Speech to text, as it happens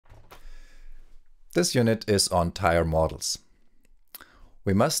This unit is on tire models.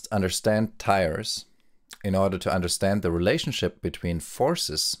 We must understand tires in order to understand the relationship between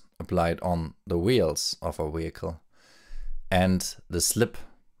forces applied on the wheels of a vehicle and the slip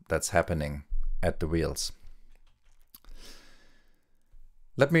that's happening at the wheels.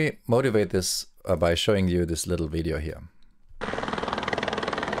 Let me motivate this by showing you this little video here.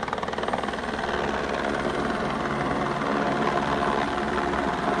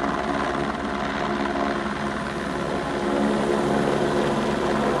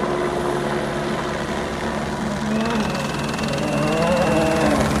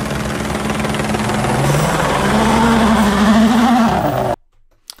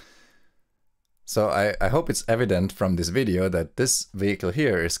 So I hope it's evident from this video that this vehicle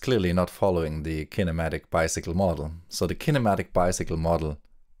here is clearly not following the kinematic bicycle model. So the kinematic bicycle model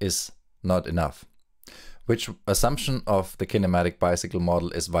is not enough. Which assumption of the kinematic bicycle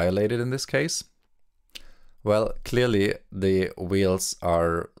model is violated in this case? Well, clearly the wheels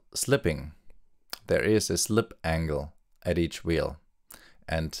are slipping. There is a slip angle at each wheel.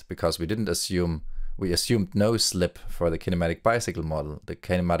 And because we assumed no slip for the kinematic bicycle model. The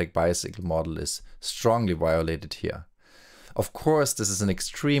kinematic bicycle model is strongly violated here. Of course, this is an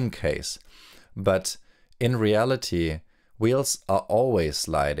extreme case, but in reality, wheels are always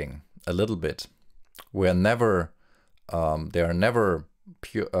sliding a little bit. They are never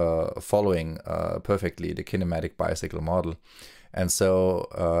following perfectly the kinematic bicycle model. And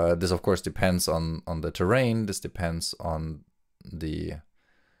so this of course depends on the terrain. This depends on the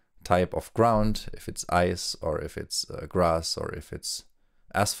type of ground, if it's ice or if it's grass or if it's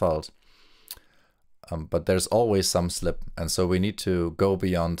asphalt. But there's always some slip, and so we need to go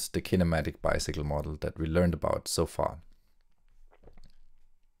beyond the kinematic bicycle model that we learned about so far.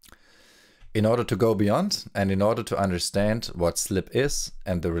 In order to go beyond and in order to understand what slip is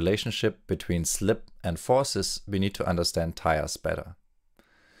and the relationship between slip and forces, we need to understand tires better.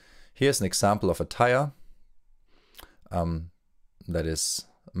 Here's an example of a tire that is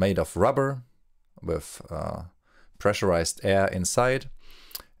made of rubber with pressurized air inside,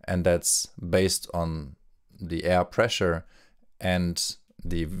 and that's based on the air pressure and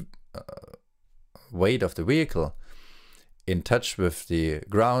the weight of the vehicle in touch with the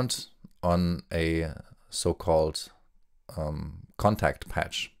ground on a so-called contact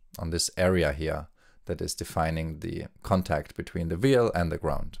patch on this area here that is defining the contact between the wheel and the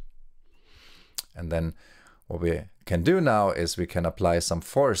ground. And then what we can do now is we can apply some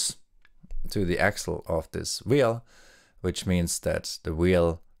force to the axle of this wheel, which means that the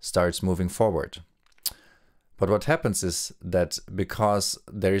wheel starts moving forward. But what happens is that because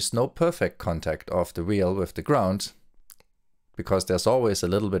there is no perfect contact of the wheel with the ground, because there's always a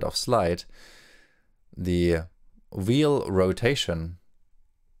little bit of slide, the wheel rotation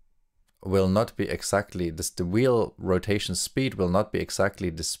will not be exactly this. The wheel rotation speed will not be exactly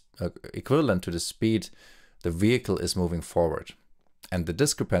this, equivalent to the speed the vehicle is moving forward. And the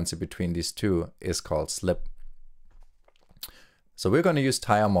discrepancy between these two is called slip. So we're going to use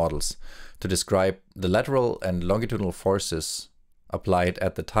tire models to describe the lateral and longitudinal forces applied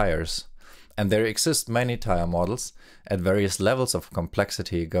at the tires. And there exist many tire models at various levels of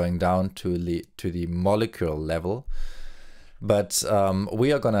complexity, going down to the molecule level. But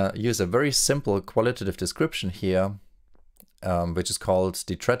we are going to use a very simple qualitative description here, which is called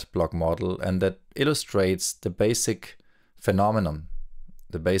the tread block model, and that illustrates the basic phenomenon,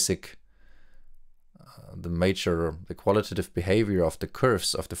 the qualitative behavior of the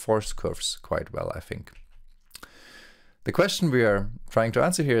curves, of the force curves quite well, I think. The question we are trying to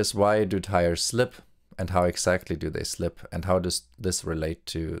answer here is, why do tires slip, and how exactly do they slip, and how does this relate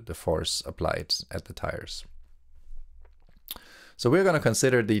to the force applied at the tires? So we're going to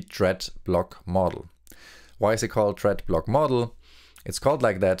consider the tread block model. Why is it called tread block model? It's called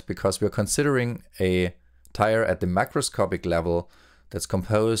like that because we're considering a tire at the macroscopic level that's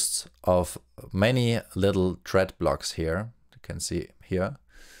composed of many little tread blocks here. You can see here.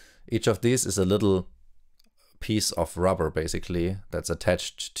 Each of these is a little piece of rubber, basically, that's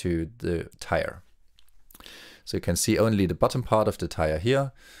attached to the tire. So you can see only the bottom part of the tire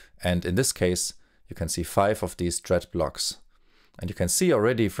here. And in this case, you can see 5 of these tread blocks. And you can see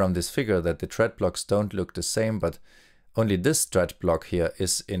already from this figure that the tread blocks don't look the same, but only this tread block here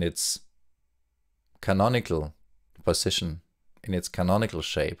is in its canonical position, in its canonical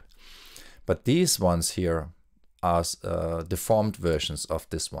shape. But these ones here are deformed versions of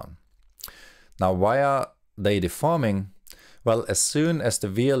this one. Now, why are they deforming? Well, as soon as the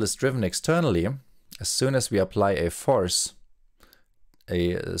wheel is driven externally, as soon as we apply a force,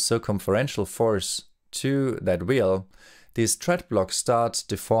 a circumferential force to that wheel, these tread blocks start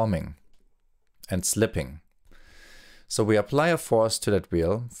deforming. and slipping. So we apply a force to that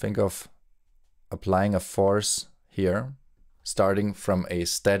wheel. Think of applying a force here, starting from a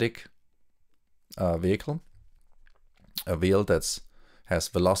static vehicle, a wheel that has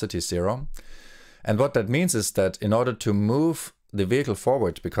velocity 0. And what that means is that in order to move the vehicle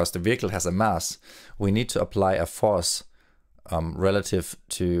forward, because the vehicle has a mass, we need to apply a force relative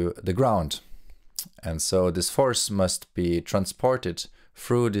to the ground. And so this force must be transported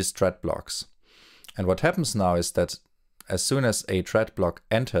through these tread blocks. And what happens now is that as soon as a tread block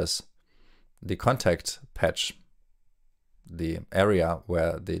enters the contact patch, the area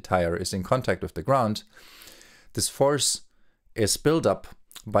where the tire is in contact with the ground, this force is built up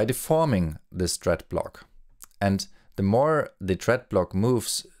by deforming this tread block. And the more the tread block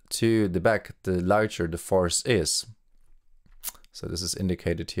moves to the back, the larger the force is. So this is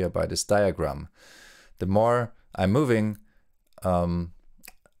indicated here by this diagram. The more I'm moving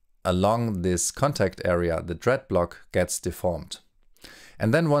along this contact area, the tread block gets deformed.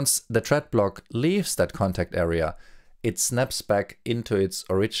 And then once the tread block leaves that contact area, it snaps back into its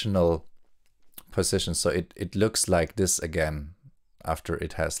original position. So it looks like this again after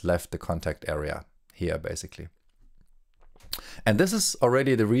it has left the contact area here, basically. And this is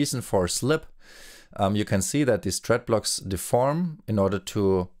already the reason for slip. You can see that these tread blocks deform in order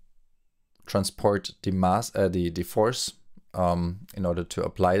to transport the mass, the force, in order to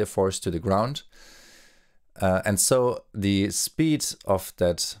apply the force to the ground. And so the speed of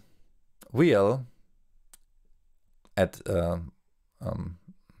that wheel at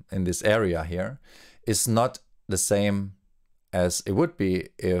in this area here is not the same as it would be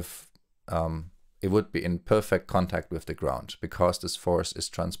if it would be in perfect contact with the ground, because this force is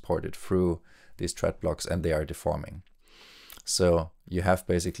transported through these tread blocks and they are deforming. So you have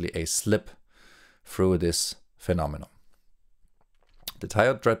basically a slip through this phenomenon. The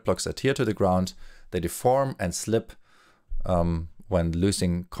tire tread blocks adhere to the ground, they deform and slip when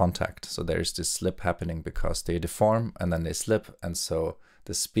losing contact. So there is this slip happening because they deform and then they slip, and so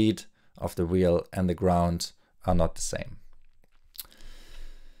the speed of the wheel and the ground are not the same.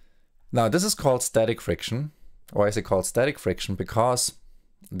 Now this is called static friction. Why is it called static friction? Because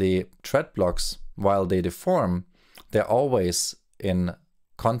the tread blocks, while they deform, they're always in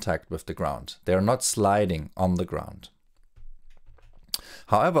contact with the ground. They're not sliding on the ground.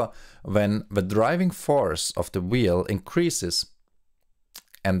 However, when the driving force of the wheel increases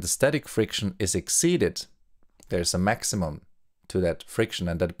and the static friction is exceeded, there's a maximum to that friction,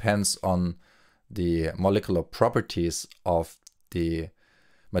 and that depends on the molecular properties of the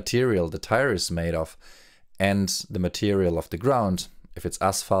material the tire is made of and the material of the ground, if it's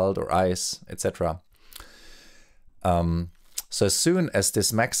asphalt or ice, etc. So as soon as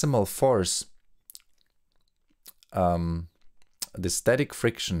this maximal force, the static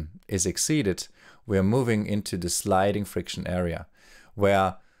friction is exceeded, we are moving into the sliding friction area,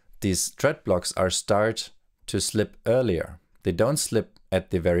 where these tread blocks are start to slip earlier. They don't slip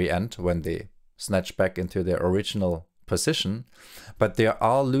at the very end when they snatch back into their original position, but they are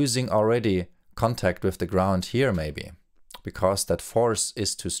all losing already contact with the ground here maybe, because that force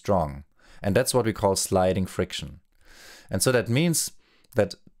is too strong. And that's what we call sliding friction. And so that means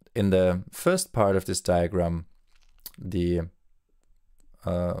that in the first part of this diagram, the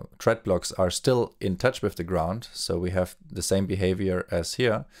tread blocks are still in touch with the ground, so we have the same behavior as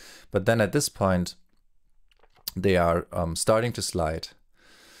here, but then at this point they are starting to slide,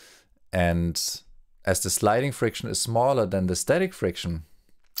 and as the sliding friction is smaller than the static friction,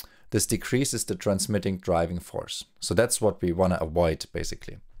 this decreases the transmitting driving force. So that's what we want to avoid,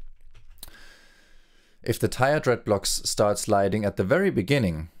 basically. If the tire tread blocks start sliding at the very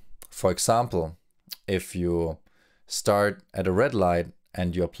beginning, for example, if you start at a red light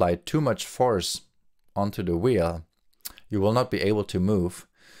and you apply too much force onto the wheel, you will not be able to move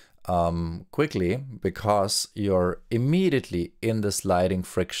quickly because you're immediately in the sliding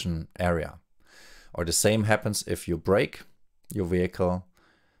friction area. Or the same happens if you brake your vehicle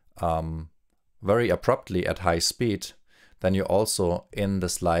very abruptly at high speed, then you're also in the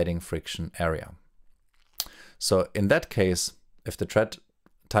sliding friction area. So in that case, if the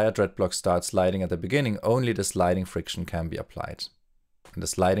tire tread block starts sliding at the beginning, only the sliding friction can be applied. And the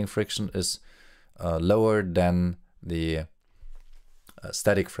sliding friction is lower than the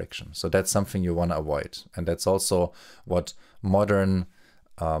static friction. So that's something you want to avoid. And that's also what modern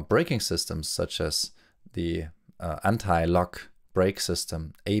braking systems, such as the anti-lock brake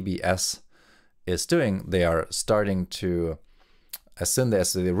system, ABS, is doing. They are starting to, as soon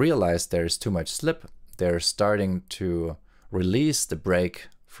as they realize there is too much slip, they're starting to release the brake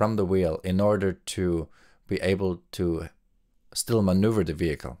from the wheel in order to be able to still maneuver the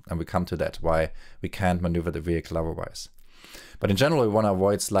vehicle. And we come to that, why we can't maneuver the vehicle otherwise. But in general, we want to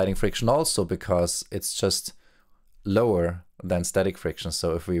avoid sliding friction also because it's just lower than static friction.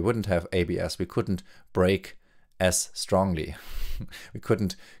 So if we wouldn't have ABS, we couldn't brake as strongly. We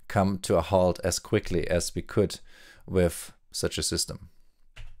couldn't come to a halt as quickly as we could with such a system.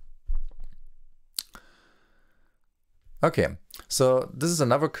 Okay, so this is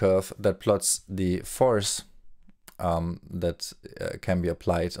another curve that plots the force that can be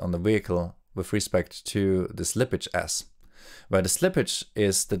applied on the vehicle with respect to the slippage S, where the slippage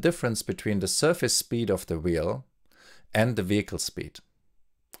is the difference between the surface speed of the wheel and the vehicle speed.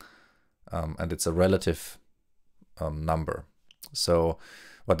 And it's a relative number. So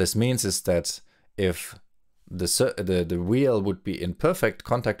what this means is that if the wheel would be in perfect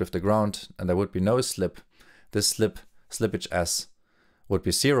contact with the ground and there would be no slip, this slippage S would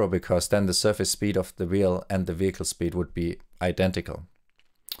be 0, because then the surface speed of the wheel and the vehicle speed would be identical.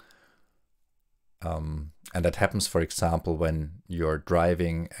 And that happens, for example, when you're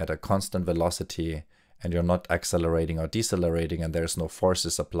driving at a constant velocity and you're not accelerating or decelerating and there's no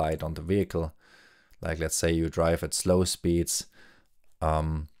forces applied on the vehicle. Like, let's say you drive at slow speeds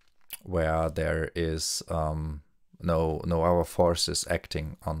where there is no other forces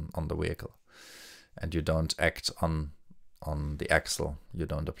acting on the vehicle, and you don't act on the axle, you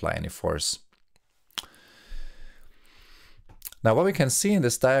don't apply any force. Now what we can see in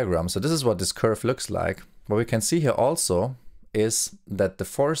this diagram, so this is what this curve looks like. What we can see here also is that the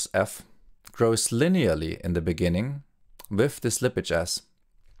force F grows linearly in the beginning with the slippage S.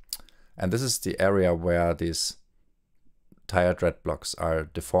 And this is the area where these tire tread blocks are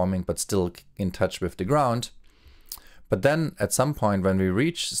deforming but still in touch with the ground. But then at some point when we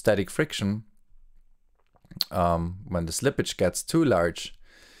reach static friction, when the slippage gets too large,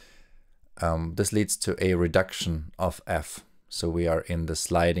 this leads to a reduction of F. So we are in the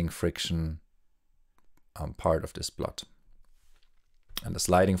sliding friction part of this plot. And the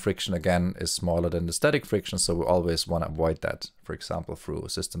sliding friction again is smaller than the static friction, so we always want to avoid that, for example, through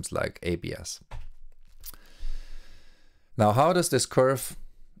systems like ABS. Now, how does this curve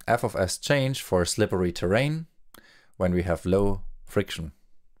F of S change for slippery terrain when we have low friction?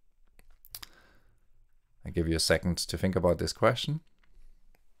 I give you a second to think about this question.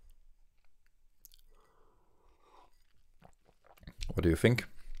 What do you think?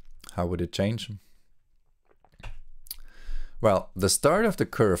 How would it change? Well, the start of the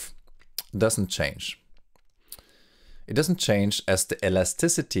curve doesn't change. It doesn't change as the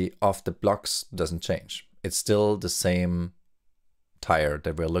elasticity of the blocks doesn't change. It's still the same tire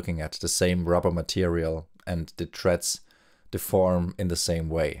that we're looking at, the same rubber material, and the treads deform in the same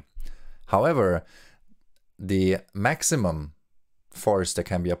way. However, the maximum force that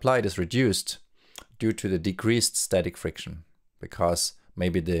can be applied is reduced due to the decreased static friction, because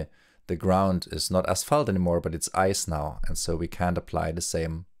maybe the ground is not asphalt anymore, but it's ice now, and so we can't apply the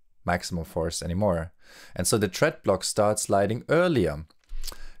same maximum force anymore. And so the tread block starts sliding earlier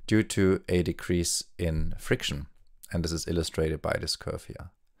due to a decrease in friction. And this is illustrated by this curve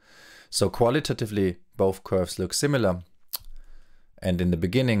here. So qualitatively, both curves look similar. And in the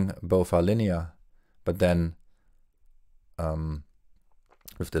beginning, both are linear. But then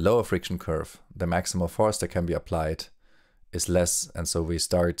with the lower friction curve, the maximum force that can be applied is less. And so we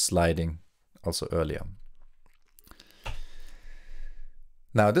start sliding also earlier.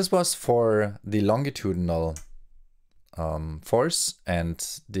 Now this was for the longitudinal force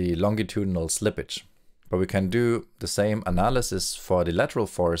and the longitudinal slippage. But we can do the same analysis for the lateral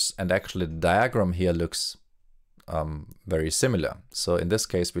force, and actually the diagram here looks very similar. So in this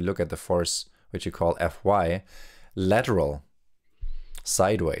case we look at the force which we call Fy, lateral,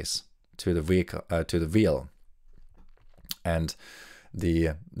 sideways to the vehicle, to the wheel. And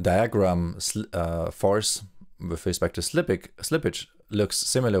the diagram force with respect to slippage looks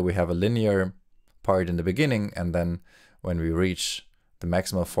similar. We have a linear part in the beginning, and then when we reach the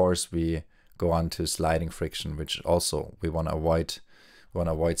maximum force, we go on to sliding friction, which also we want to avoid. We want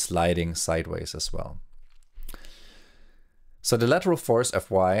to avoid sliding sideways as well. So the lateral force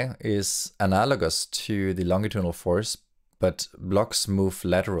Fy is analogous to the longitudinal force, but blocks move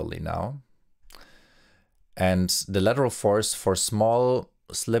laterally now. And the lateral force for small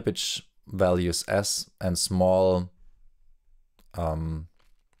slippage values S and small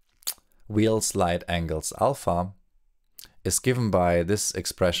wheel slide angles alpha is given by this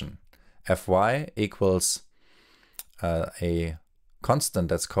expression. Fy equals a constant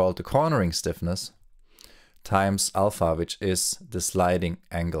that's called the cornering stiffness times alpha, which is the sliding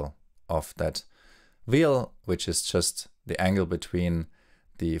angle of that wheel, which is just the angle between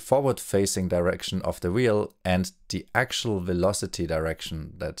the forward-facing direction of the wheel and the actual velocity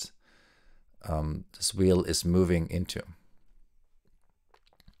direction that this wheel is moving into.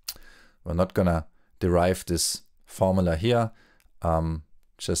 We're not gonna derive this formula here.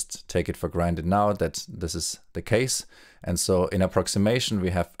 Just take it for granted now that this is the case. And so in approximation,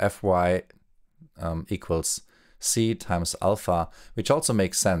 we have Fy equals c times alpha, which also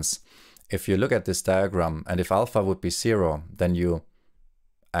makes sense. If you look at this diagram, and if alpha would be 0, then you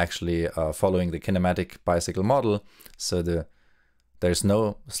actually are following the kinematic bicycle model. So there's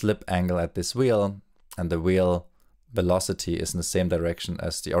no slip angle at this wheel, and the wheel velocity is in the same direction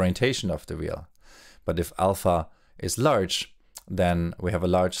as the orientation of the wheel. But if alpha is large, then we have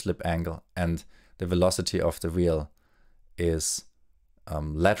a large slip angle, and the velocity of the wheel is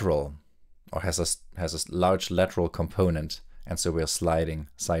lateral, or has a large lateral component, and so we're sliding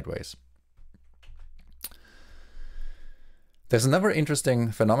sideways. There's another interesting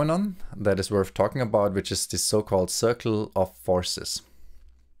phenomenon that is worth talking about, which is the so-called circle of forces.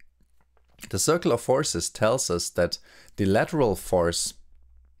 The circle of forces tells us that the lateral force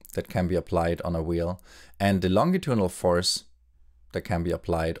that can be applied on a wheel and the longitudinal force that can be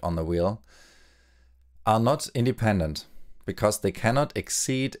applied on the wheel are not independent, because they cannot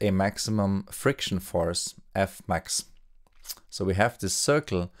exceed a maximum friction force, F max. So we have this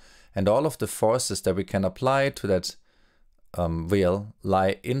circle, and all of the forces that we can apply to that wheel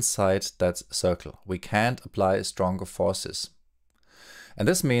lie inside that circle. We can't apply stronger forces. And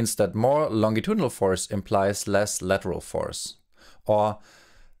this means that more longitudinal force implies less lateral force, or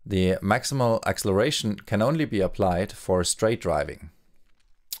the maximal acceleration can only be applied for straight driving.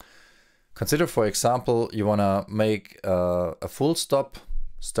 Consider, for example, you want to make a full stop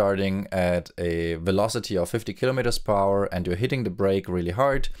starting at a velocity of 50 kilometers per hour, and you're hitting the brake really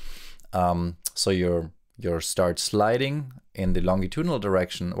hard. So you start sliding in the longitudinal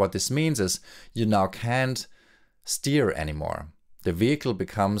direction. What this means is you now can't steer anymore. The vehicle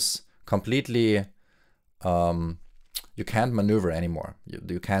becomes completely, you can't maneuver anymore.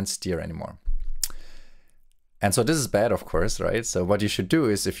 You can't steer anymore. And so this is bad, of course, right? So what you should do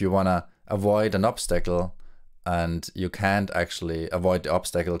is, if you want to avoid an obstacle and you can't actually avoid the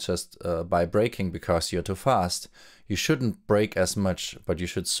obstacle just by braking because you're too fast, you shouldn't brake as much, but you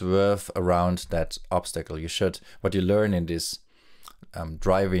should swerve around that obstacle. You should, what you learn in these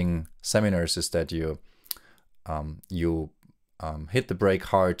driving seminars is that you hit the brake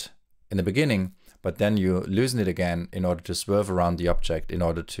hard in the beginning, but then you loosen it again in order to swerve around the object in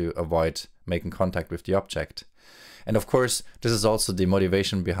order to avoid making contact with the object. And of course, this is also the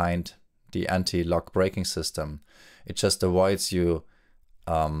motivation behind the anti-lock braking system. It just avoids you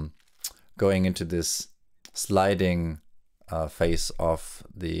going into this sliding phase of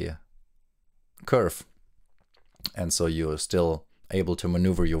the curve. And so you're still able to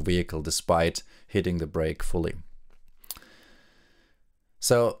maneuver your vehicle despite hitting the brake fully.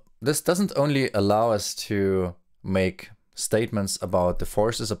 So this doesn't only allow us to make statements about the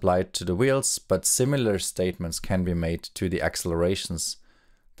forces applied to the wheels, but similar statements can be made to the accelerations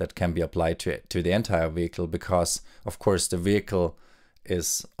that can be applied to the entire vehicle, because of course the vehicle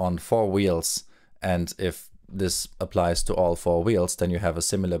is on 4 wheels, and if this applies to all 4 wheels, then you have a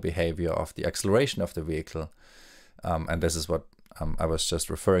similar behavior of the acceleration of the vehicle. And this is what I was just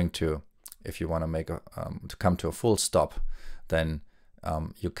referring to. If you want to make to come to a full stop, then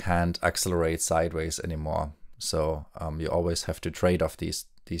you can't accelerate sideways anymore. So you always have to trade off these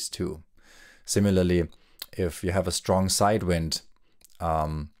two. Similarly, if you have a strong side wind,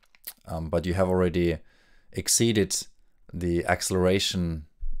 but you have already exceeded the acceleration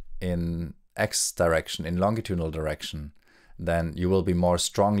in x direction, in longitudinal direction, then you will be more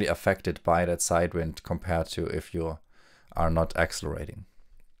strongly affected by that side wind compared to if you are not accelerating.